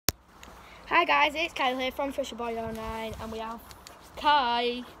Hi guys, it's Kyle here from FisherBoy09 and we have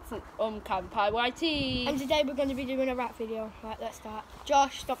Kai from Campai YT. and today we're going to be doing a rap video. Right, let's start.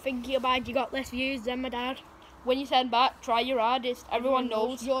 Josh, stop thinking you're bad, you got less views than my dad. When you send back, try your hardest. Everyone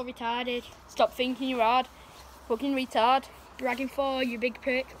knows. You're retarded. Stop thinking you're hard. Fucking retard. Bragging for you big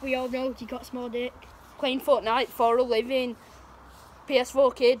prick, we all know you got small dick. Playing Fortnite for a living.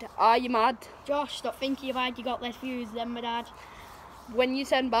 PS4 kid, are you mad? Josh, stop thinking you're bad, you got less views than my dad. When you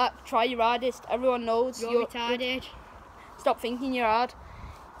send back, try your hardest. Everyone knows. You're retarded. Stop thinking you're hard.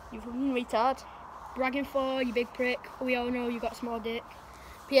 You fucking retard. Bragging for you big prick, we all know you got small dick.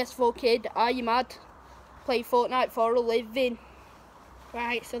 PS4 kid, are you mad? Play Fortnite for a living.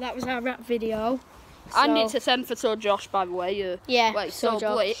 Right, so that was our rap video. And it's a send for So Josh, by the way. Yeah, like So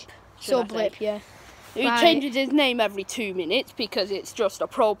Josh. Blip. So Blip, yeah. He Right. changes his name every 2 minutes because it's just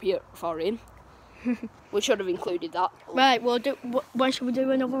appropriate for him. We should have included that. Right, when should we do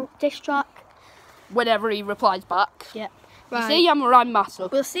another diss track? Whenever he replies back. Yeah. You Right. see, I'm a rhyme master.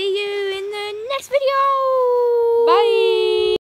 We'll see you in the next video.